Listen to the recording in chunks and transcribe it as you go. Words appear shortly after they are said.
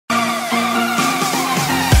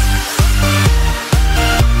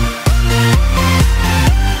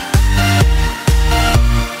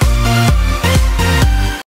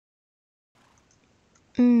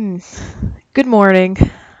Good morning.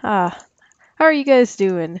 How are you guys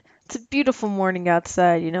doing? It's a beautiful morning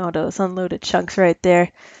outside, those unloaded chunks right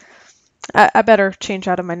there. I better change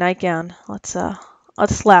out of my nightgown. Let's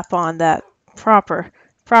slap on that proper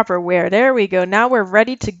proper wear. There we go. Now we're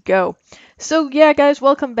ready to go. So yeah, guys,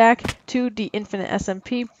 welcome back to the Infinite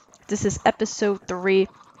SMP. This is episode 3.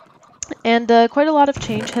 And quite a lot of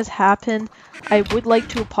change has happened. I would like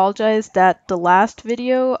to apologize that the last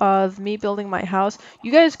video of me building my house,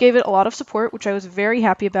 you guys gave it a lot of support, which I was very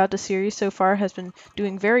happy about. The series so far has been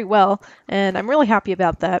doing very well, and I'm really happy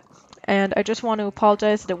about that. And I just want to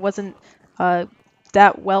apologize that it wasn't uh,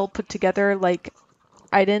 that well put together. Like,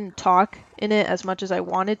 I didn't talk in it as much as I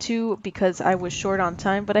wanted to because I was short on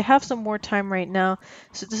time, but I have some more time right now,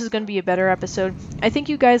 so this is going to be a better episode. I think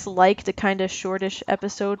you guys like the kind of shortish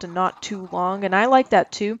episodes and not too long, and I like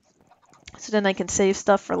that too, so then I can save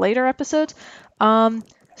stuff for later episodes. Um,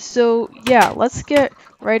 so yeah, let's get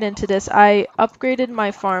right into this. I upgraded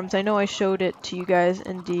my farms. I know I showed it to you guys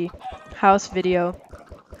in the house video,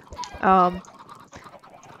 um,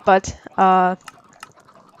 but I've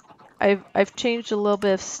changed a little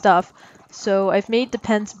bit of stuff. So I've made the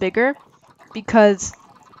pens bigger because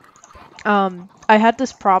I had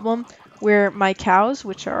this problem where my cows,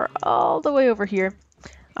 which are all the way over here,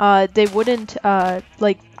 they wouldn't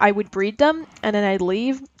like I would breed them and then I'd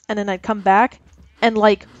leave and then I'd come back and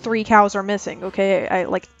like 3 cows are missing. Okay,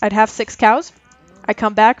 I'd have 6 cows. I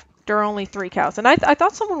come back, there are only 3 cows, and I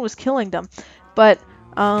thought someone was killing them, but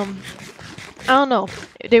um, I don't know.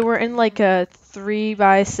 They were in like a 3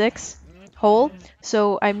 by 6 hole,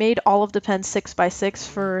 so I made all of the pens 6 by 6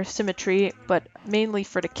 for symmetry, but mainly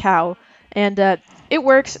for the cow. And it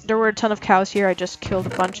works. There were a ton of cows here. I just killed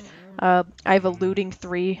a bunch. I have a looting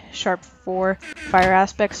 3, sharp 4, fire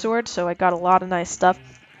aspect sword, so I got a lot of nice stuff.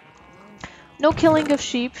 No killing of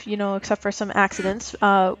sheep, except for some accidents.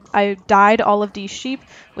 I dyed all of these sheep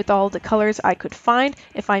with all the colors I could find.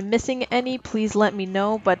 If I'm missing any, please let me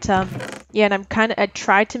know. But yeah, and I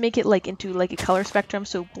tried to make it like into like a color spectrum,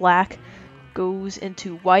 so black goes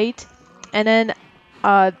into white, and then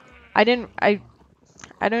uh, I didn't I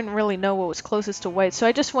I didn't really know what was closest to white, so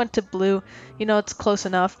I just went to blue. It's close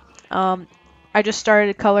enough. Um, I just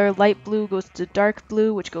started a color. Light blue goes to dark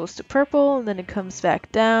blue, which goes to purple, and then it comes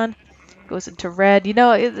back down, goes into red.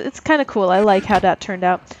 It's kind of cool. I like how that turned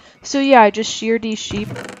out. So yeah, I just sheared these sheep,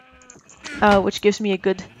 which gives me a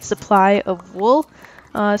good supply of wool.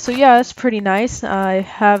 So yeah, it's pretty nice. I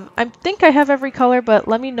think I have every color, but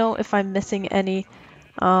let me know if I'm missing any.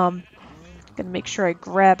 Gonna make sure I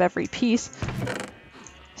grab every piece.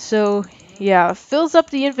 So yeah, fills up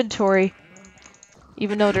the inventory,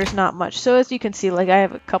 even though there's not much. So as you can see, like I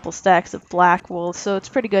have a couple stacks of black wool, so it's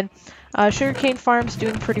pretty good. Sugarcane farm's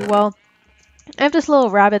doing pretty well. I have this little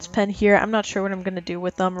rabbit's pen here. I'm not sure what I'm gonna do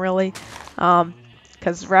with them really,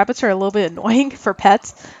 because rabbits are a little bit annoying for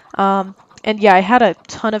pets. And yeah, I had a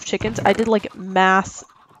ton of chickens. I did like mass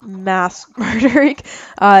murdering.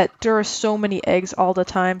 There are so many eggs all the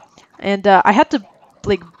time, and I had to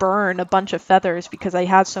like burn a bunch of feathers because I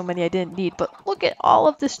had so many I didn't need. But look at all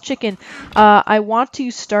of this chicken. I want to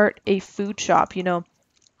start a food shop.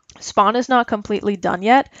 Spawn is not completely done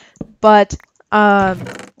yet, but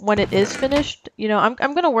when it is finished, I'm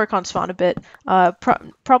gonna work on Spawn a bit,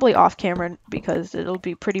 probably off camera because it'll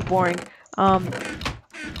be pretty boring.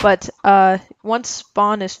 But once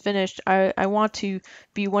Spawn is finished, I want to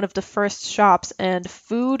be one of the first shops, and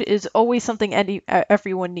food is always something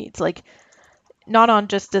everyone needs. Like, not on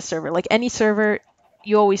just this server, like any server,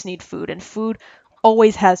 you always need food, and food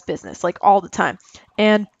always has business, like all the time.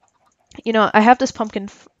 And I have this pumpkin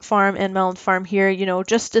farm and melon farm here.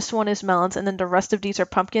 Just this one is melons, and then the rest of these are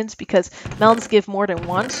pumpkins because melons give more than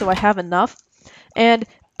one, so I have enough. And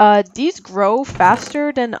these grow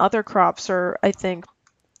faster than other crops, or I think,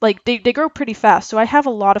 like, they grow pretty fast. So I have a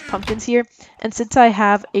lot of pumpkins here, and since I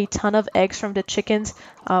have a ton of eggs from the chickens,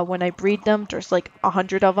 when I breed them, there's like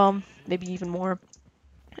 100 of them, maybe even more.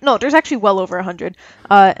 No, there's actually well over 100.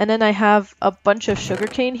 And then I have a bunch of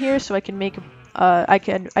sugarcane here, so I can make I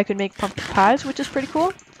can make pumpkin pies, which is pretty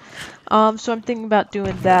cool. So I'm thinking about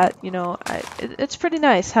doing that. It's pretty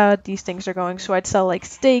nice how these things are going. So I'd sell like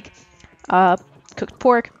steak, cooked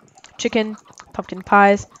pork, chicken, pumpkin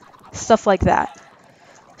pies, stuff like that.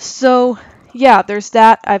 So yeah, there's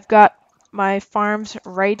that. I've got my farms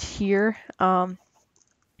right here.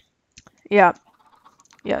 Yeah,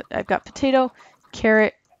 yeah, I've got potato,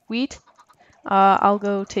 carrot, wheat. I'll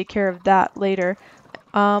go take care of that later.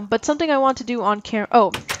 But something I want to do on camera.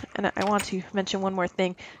 Oh, and I want to mention one more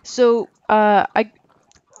thing. So I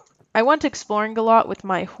went exploring a lot with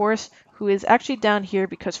my horse, who is actually down here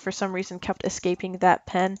because for some reason kept escaping that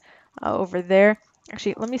pen. over there.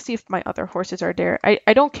 Actually, let me see if my other horses are there.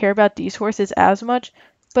 I don't care about these horses as much,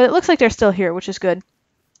 but it looks like they're still here, which is good.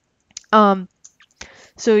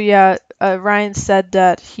 So yeah, Ryan said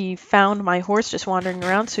that he found my horse just wandering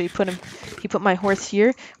around, so he put my horse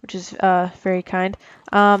here, which is very kind.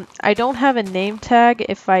 I don't have a name tag.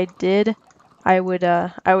 If I did, I would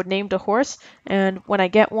name the horse, and when I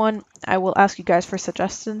get one, I will ask you guys for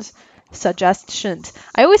suggestions. Suggestions.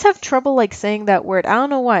 I always have trouble like saying that word. I don't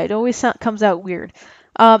know why. It always comes out weird.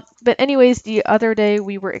 But anyways, the other day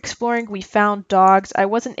we were exploring. We found dogs. I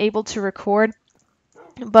wasn't able to record,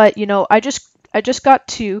 but you know, I just got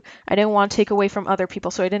two. I didn't want to take away from other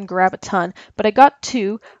people, so I didn't grab a ton. But I got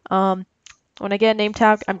two. When I get a name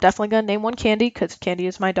tag, I'm definitely gonna name one Candy, because Candy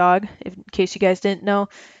is my dog, in case you guys didn't know.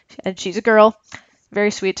 And she's a girl.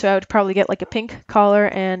 Very sweet, so I would probably get like a pink collar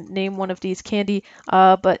and name one of these Candy.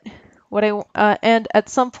 But what and at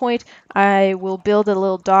some point I will build a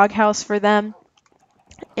little dog house for them,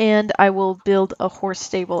 and I will build a horse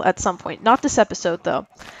stable at some point. Not this episode though.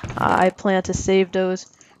 I plan to save those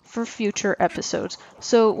for future episodes.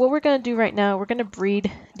 So what we're going to do right now, we're going to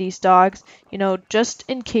breed these dogs, you know, just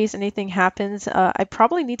in case anything happens. I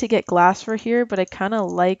probably need to get glass for here, but I kind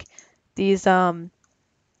of like these, the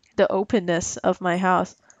openness of my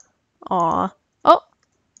house. Aw. Oh,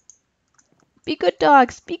 be good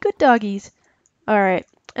dogs, be good doggies. All right,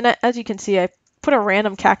 and as you can see, I put a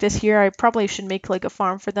random cactus here. I probably should make like a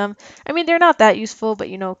farm for them. I mean, they're not that useful, but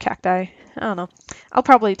you know, cacti, I don't know. I'll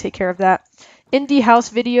probably take care of that. In the house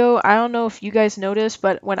video, I don't know if you guys noticed,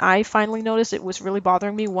 but when I finally noticed it was really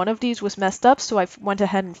bothering me, one of these was messed up, so I went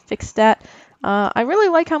ahead and fixed that. I really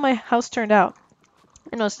like how my house turned out.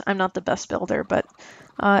 I know I'm not the best builder, but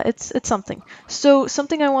it's something. So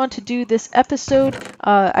something I want to do this episode,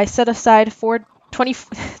 I set aside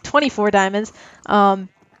 24 diamonds.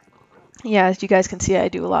 Yeah, as you guys can see, I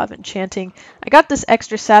do a lot of enchanting. I got this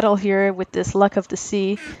extra saddle here with this Luck of the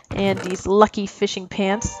Sea and these lucky fishing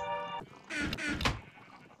pants.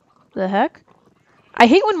 The heck? I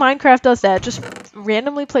hate when Minecraft does that. It just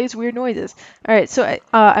randomly plays weird noises. Alright, so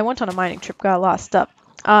I went on a mining trip, got lost up.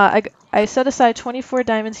 I set aside 24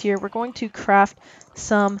 diamonds here. We're going to craft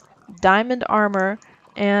some diamond armor,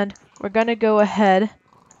 and we're going to go ahead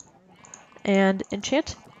and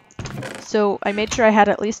enchant. So I made sure I had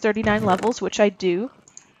at least 39 levels, which I do.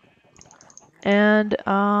 And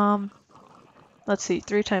let's see,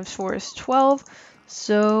 3 times 4 is 12.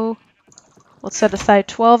 So let's set aside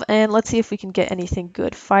 12, and let's see if we can get anything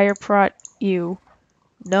good. Fire prot, ew.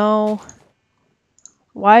 No.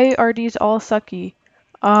 Why are these all sucky?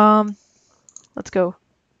 Let's go.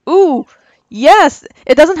 Ooh, yes!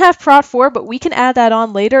 It doesn't have prot 4, but we can add that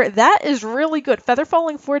on later. That is really good. Feather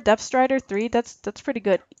falling 4, depth strider 3, that's pretty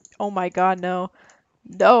good. Oh my god, no.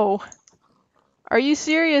 No. Are you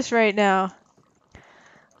serious right now?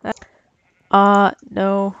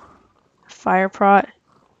 No. Fire prot.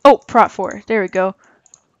 Oh, prot 4. There we go.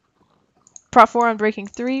 Prot 4 on breaking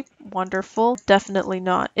 3. Wonderful. Definitely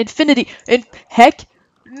not. Infinity. Heck.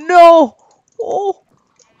 No. Oh.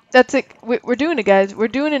 That's it. We're doing it, guys. We're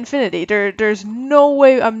doing infinity. There's no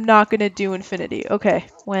way I'm not going to do infinity. Okay.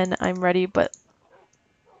 When I'm ready, but...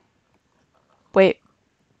 Wait.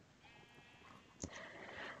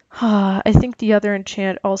 I think the other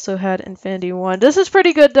enchant also had infinity 1. This is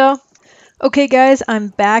pretty good, though. Okay, guys. I'm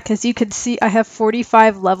back. As you can see, I have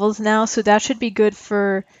 45 levels now, so that should be good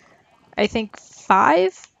for... I think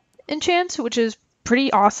 5 enchants, which is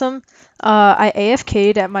pretty awesome. I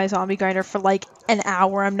AFK'd at my zombie grinder for like an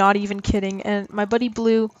hour. I'm not even kidding. And my buddy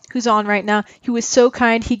Blue, who's on right now, he was so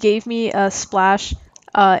kind. He gave me a splash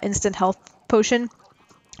instant health potion.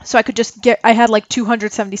 So I could just get... I had like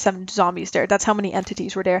 277 zombies there. That's how many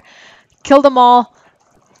entities were there. Killed them all.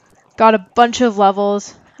 Got a bunch of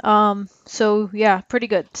levels. So yeah, pretty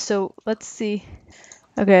good. So let's see.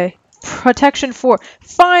 Okay. Protection 4.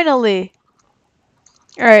 Finally!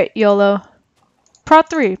 Alright, YOLO. Prot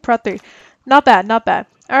 3. Not bad, not bad.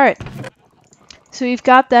 Alright. So we've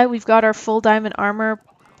got that. We've got our full diamond armor.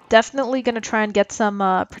 Definitely going to try and get some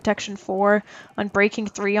protection 4 on breaking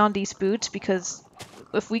 3 on these boots, because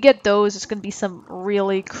if we get those, it's going to be some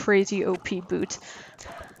really crazy OP boots.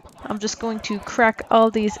 I'm just going to crack all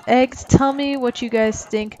these eggs. Tell me what you guys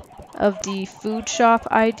think of the food shop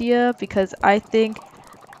idea, because I think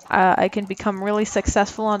I can become really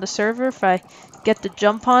successful on the server if I get the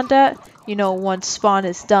jump on that, you know, once spawn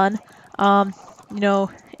is done. You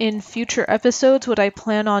know, in future episodes, what I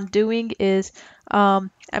plan on doing is I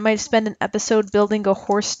might spend an episode building a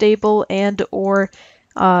horse stable and or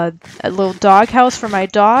a little dog house for my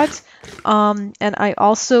dogs. And I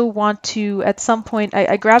also want to, at some point,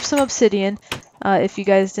 I grabbed some obsidian, if you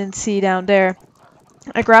guys didn't see down there.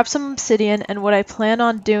 I grabbed some obsidian, and what I plan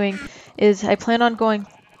on doing is I plan on going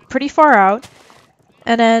pretty far out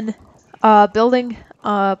and then building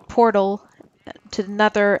a portal to the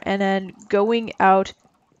nether and then going out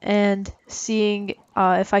and seeing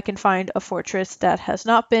if I can find a fortress that has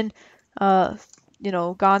not been uh,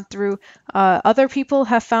 gone through. Other people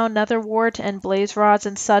have found nether wart and blaze rods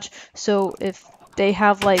and such, so if they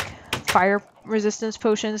have like fire resistance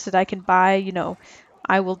potions that I can buy,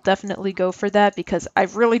 I will definitely go for that because I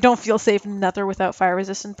really don't feel safe in the nether without fire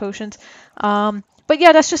resistant potions. But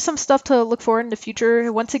yeah, that's just some stuff to look for in the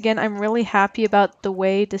future. Once again, I'm really happy about the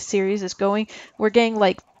way the series is going. We're getting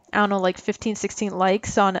like, I don't know, like 15, 16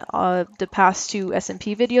 likes on the past 2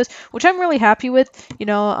 SMP videos, which I'm really happy with.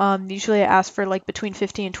 Usually I ask for like between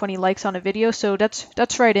 50 and 20 likes on a video, so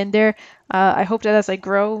that's right in there. I hope that as I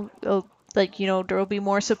grow, there will be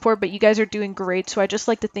more support, but you guys are doing great, so I just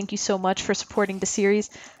like to thank you so much for supporting the series,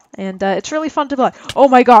 and it's really fun to play. Oh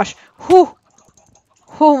my gosh! Whew!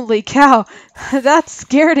 Holy cow, that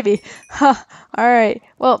scared me. Alright,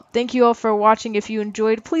 well, thank you all for watching. If you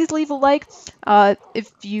enjoyed, please leave a like.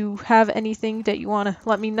 If you have anything that you want to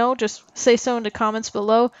let me know, just say so in the comments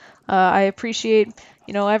below. I appreciate,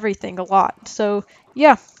 everything a lot. So,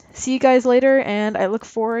 yeah, see you guys later, and I look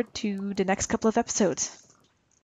forward to the next couple of episodes.